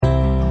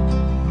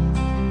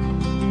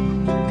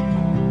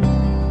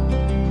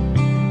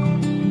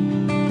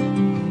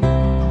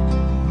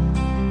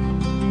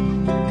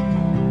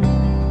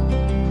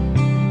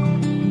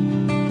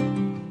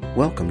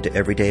Welcome to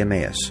Everyday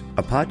Emmaus,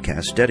 a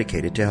podcast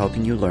dedicated to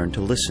helping you learn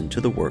to listen to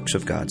the works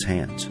of God's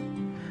hands.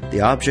 The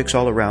objects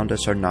all around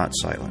us are not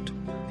silent.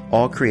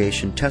 All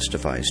creation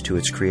testifies to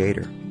its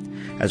Creator.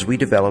 As we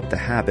develop the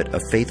habit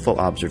of faithful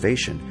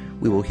observation,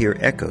 we will hear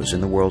echoes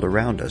in the world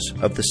around us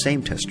of the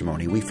same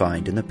testimony we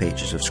find in the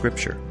pages of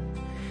Scripture.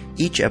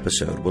 Each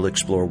episode will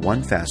explore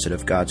one facet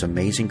of God's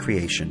amazing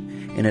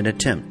creation in an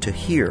attempt to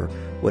hear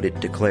what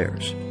it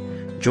declares.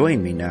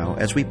 Join me now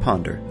as we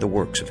ponder the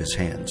works of His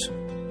hands.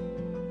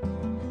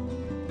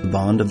 The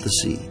Bond of the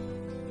Sea.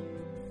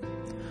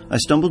 I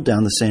stumbled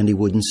down the sandy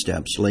wooden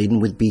steps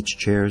laden with beach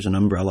chairs, an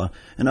umbrella,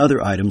 and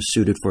other items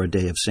suited for a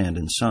day of sand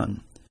and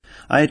sun.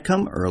 I had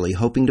come early,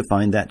 hoping to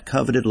find that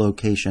coveted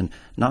location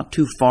not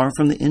too far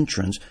from the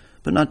entrance,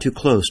 but not too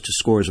close to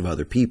scores of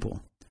other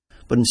people.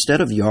 But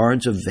instead of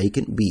yards of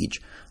vacant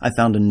beach, I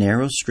found a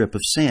narrow strip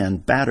of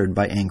sand battered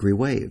by angry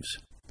waves.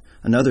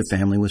 Another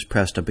family was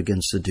pressed up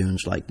against the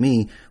dunes like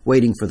me,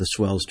 waiting for the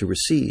swells to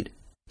recede.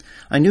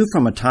 I knew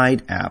from a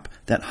tide app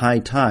that high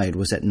tide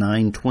was at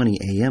 9:20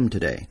 a.m.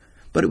 today,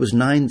 but it was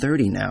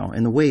 9:30 now,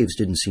 and the waves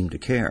didn't seem to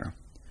care.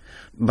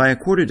 By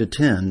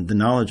 9:45, the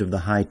knowledge of the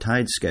high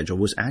tide schedule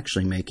was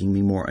actually making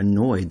me more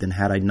annoyed than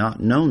had I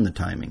not known the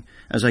timing,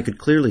 as I could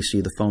clearly see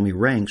the foamy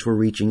ranks were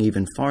reaching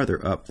even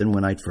farther up than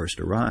when I'd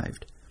first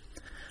arrived.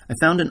 I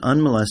found an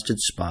unmolested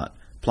spot,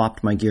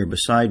 plopped my gear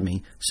beside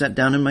me, sat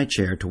down in my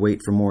chair to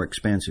wait for more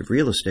expansive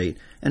real estate,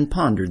 and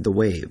pondered the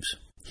waves.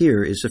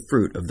 Here is the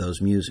fruit of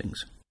those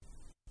musings.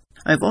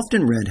 I have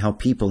often read how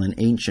people in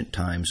ancient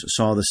times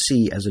saw the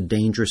sea as a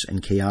dangerous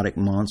and chaotic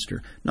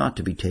monster not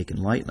to be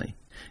taken lightly.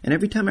 And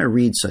every time I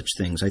read such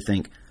things, I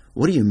think,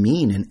 what do you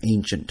mean in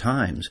ancient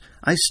times?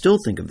 I still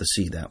think of the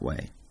sea that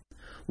way.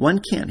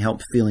 One can't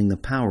help feeling the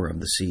power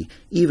of the sea,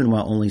 even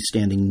while only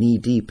standing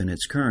knee-deep in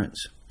its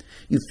currents.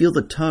 You feel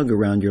the tug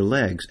around your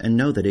legs and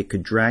know that it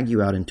could drag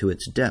you out into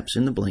its depths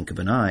in the blink of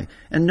an eye,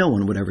 and no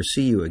one would ever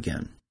see you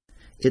again.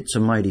 It's a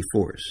mighty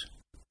force.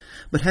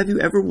 But have you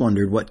ever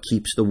wondered what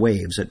keeps the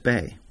waves at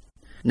bay?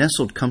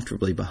 Nestled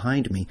comfortably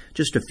behind me,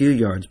 just a few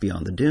yards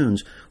beyond the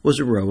dunes, was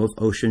a row of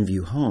ocean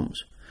view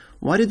homes.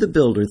 Why did the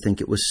builder think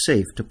it was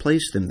safe to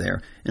place them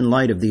there in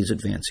light of these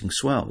advancing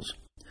swells?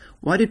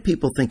 Why did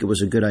people think it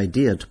was a good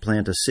idea to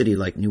plant a city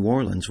like New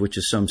Orleans, which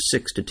is some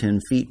 6 to 10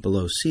 feet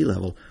below sea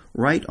level,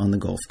 right on the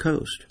Gulf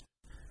Coast?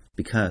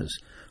 Because,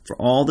 for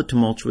all the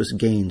tumultuous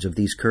gains of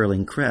these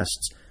curling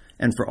crests,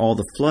 and for all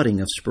the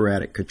flooding of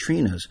sporadic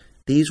Katrinas,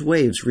 these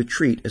waves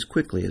retreat as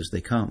quickly as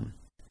they come.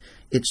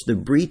 It's the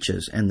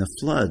breaches and the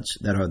floods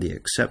that are the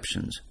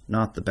exceptions,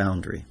 not the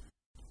boundary.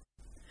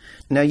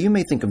 Now you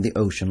may think of the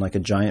ocean like a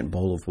giant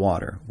bowl of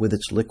water, with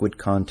its liquid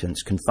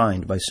contents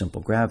confined by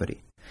simple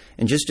gravity.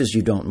 And just as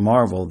you don't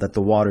marvel that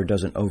the water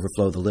doesn't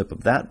overflow the lip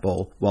of that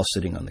bowl while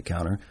sitting on the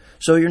counter,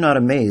 so you're not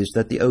amazed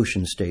that the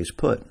ocean stays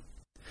put.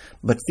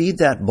 But feed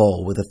that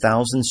bowl with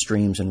 1,000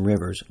 streams and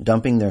rivers,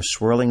 dumping their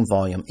swirling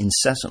volume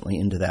incessantly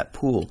into that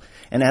pool,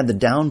 and add the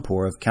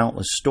downpour of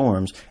countless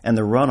storms and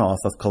the runoff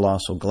of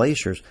colossal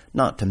glaciers,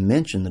 not to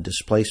mention the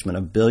displacement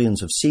of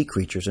billions of sea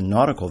creatures and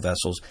nautical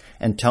vessels,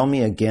 and tell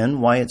me again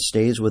why it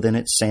stays within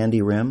its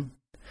sandy rim?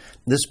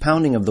 This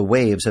pounding of the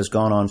waves has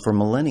gone on for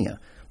millennia,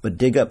 but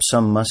dig up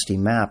some musty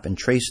map and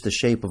trace the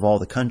shape of all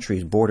the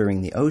countries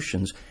bordering the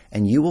oceans,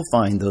 and you will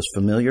find those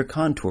familiar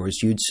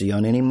contours you'd see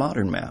on any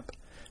modern map.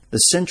 The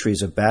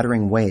centuries of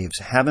battering waves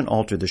haven't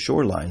altered the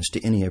shorelines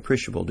to any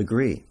appreciable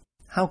degree.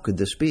 How could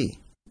this be?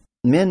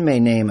 Men may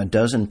name a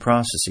dozen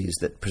processes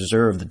that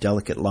preserve the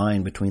delicate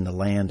line between the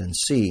land and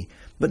sea,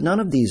 but none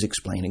of these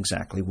explain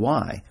exactly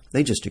why.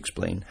 They just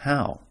explain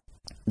how.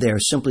 They are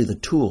simply the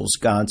tools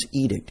God's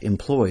edict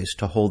employs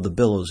to hold the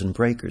billows and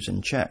breakers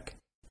in check.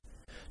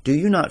 Do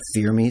you not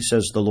fear me,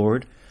 says the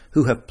Lord,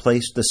 who have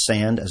placed the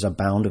sand as a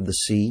bound of the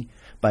sea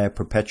by a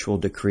perpetual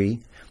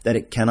decree, that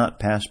it cannot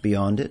pass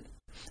beyond it?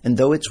 And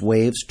though its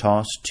waves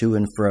toss to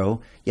and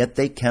fro, yet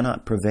they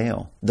cannot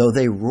prevail. Though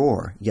they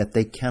roar, yet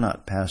they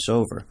cannot pass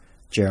over.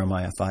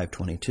 Jeremiah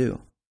 5:22.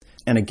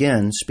 And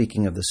again,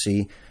 speaking of the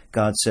sea,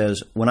 God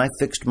says, when I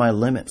fixed my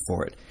limit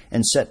for it,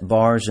 and set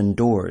bars and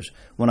doors,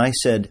 when I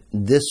said,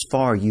 this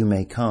far you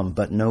may come,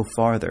 but no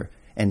farther,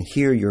 and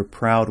here your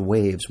proud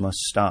waves must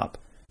stop.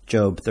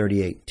 Job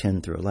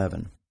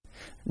 38:10-11.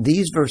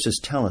 These verses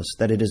tell us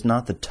that it is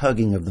not the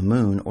tugging of the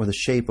moon or the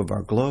shape of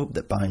our globe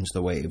that binds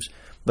the waves,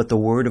 but the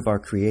word of our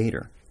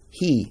Creator.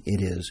 He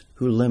it is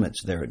who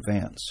limits their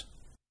advance.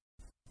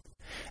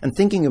 And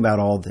thinking about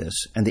all this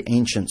and the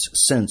ancients'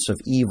 sense of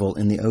evil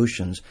in the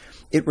oceans,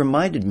 it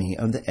reminded me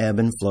of the ebb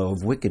and flow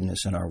of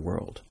wickedness in our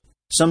world.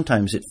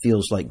 Sometimes it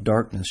feels like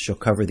darkness shall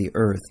cover the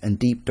earth and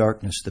deep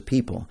darkness the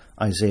people,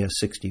 Isaiah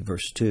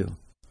 60:2.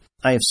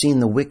 I have seen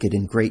the wicked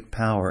in great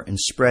power and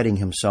spreading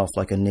himself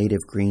like a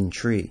native green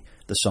tree,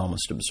 the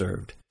psalmist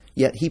observed.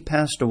 Yet he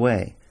passed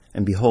away,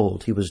 and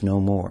behold, he was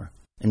no more.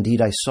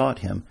 Indeed, I sought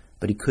him,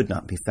 but he could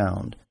not be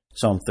found.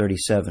 Psalm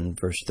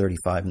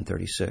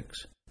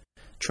 37:35-36.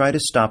 Try to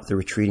stop the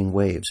retreating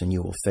waves, and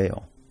you will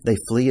fail. They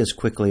flee as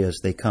quickly as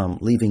they come,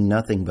 leaving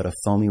nothing but a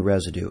foamy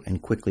residue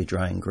and quickly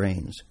drying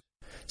grains.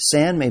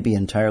 Sand may be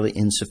entirely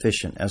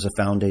insufficient as a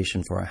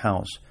foundation for a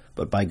house,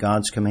 but by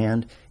God's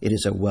command, it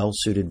is a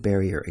well-suited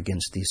barrier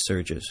against these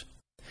surges.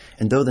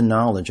 And though the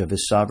knowledge of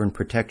His sovereign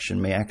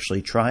protection may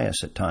actually try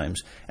us at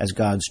times, as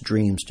God's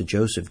dreams to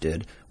Joseph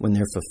did when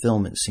their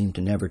fulfillment seemed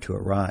to never to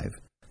arrive,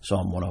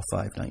 Psalm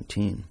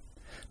 105:19,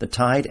 the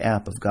tide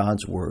ebb of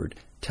God's Word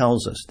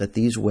tells us that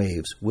these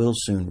waves will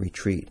soon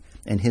retreat,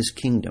 and His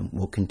kingdom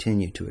will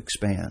continue to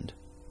expand.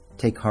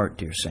 Take heart,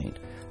 dear saint.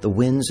 The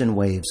winds and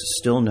waves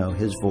still know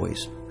His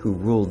voice, who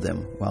ruled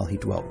them while He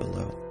dwelt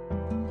below.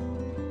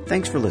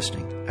 Thanks for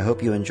listening. I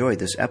hope you enjoyed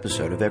this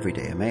episode of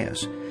Everyday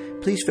Emmaus.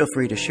 Please feel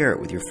free to share it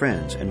with your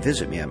friends and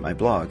visit me at my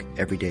blog,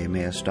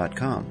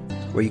 everydayemmaus.com,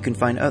 where you can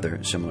find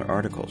other similar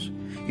articles.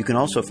 You can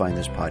also find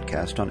this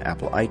podcast on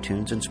Apple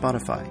iTunes and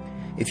Spotify.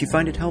 If you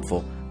find it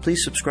helpful,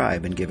 please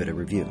subscribe and give it a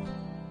review.